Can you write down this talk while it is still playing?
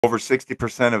Over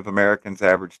 60% of Americans'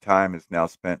 average time is now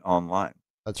spent online.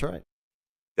 That's right.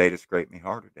 Data scrape me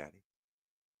harder, Daddy.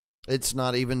 It's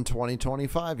not even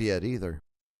 2025 yet either.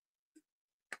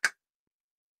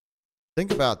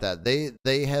 Think about that.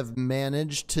 They have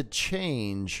managed to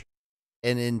change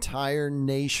an entire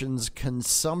nation's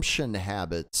consumption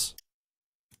habits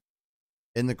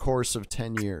in the course of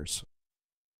 10 years.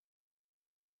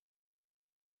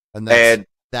 And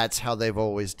that's how they've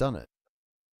always done it.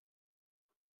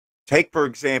 Take, for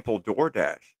example,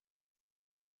 DoorDash.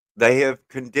 They have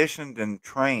conditioned and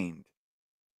trained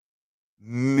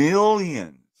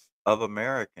millions of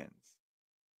Americans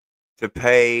to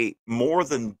pay more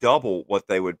than double what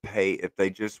they would pay if they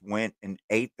just went and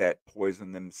ate that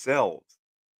poison themselves,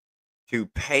 to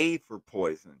pay for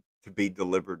poison to be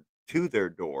delivered to their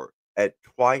door at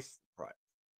twice the price.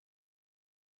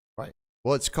 Right.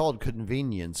 Well, it's called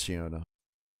convenience, Yona.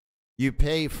 You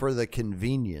pay for the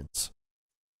convenience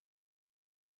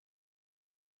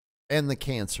and the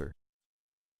cancer.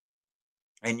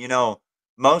 And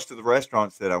most of the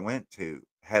restaurants that I went to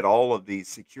had all of these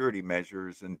security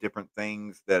measures and different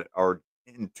things that are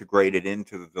integrated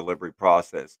into the delivery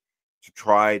process to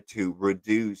try to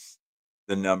reduce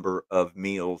the number of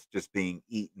meals just being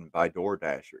eaten by Door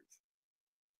Dashers.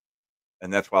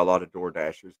 And that's why a lot of Door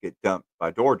Dashers get dumped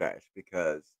by DoorDash,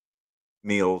 because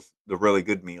the really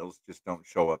good meals, just don't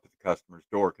show up at the customer's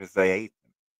door because they ate them.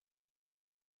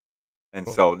 And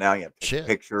so now you have to take a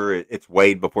picture. It's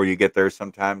weighed before you get there.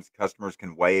 Sometimes customers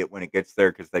can weigh it when it gets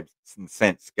there because they've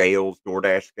sent scales,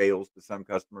 DoorDash scales, to some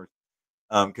customers,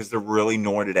 because they're really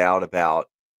anointed out about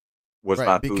was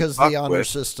my food because fucked the honor with.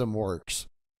 system works,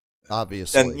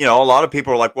 obviously. And a lot of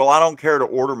people are like, "Well, I don't care to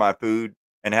order my food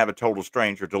and have a total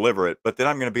stranger deliver it, but then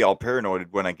I'm going to be all paranoid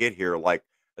when I get here, like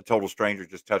a total stranger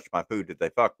just touched my food. Did they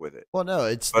fuck with it?" Well, no,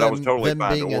 it's But I was totally them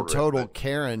fine to being a order it, total but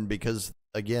Karen because,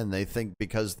 again, they think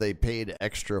because they paid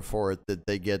extra for it that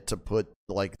they get to put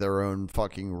like their own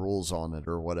fucking rules on it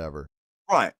or whatever.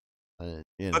 right.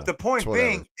 But the point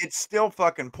being, it's still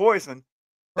fucking poison.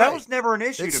 That was never an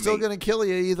issue It's to still me. going to kill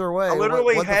you either way. I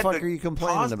literally what the had fuck to are you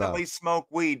complaining about? constantly smoke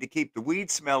weed to keep the weed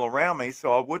smell around me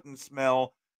so I wouldn't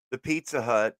smell the Pizza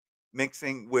Hut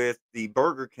mixing with the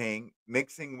Burger King,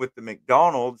 mixing with the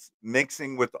McDonald's,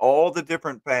 mixing with all the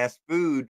different fast food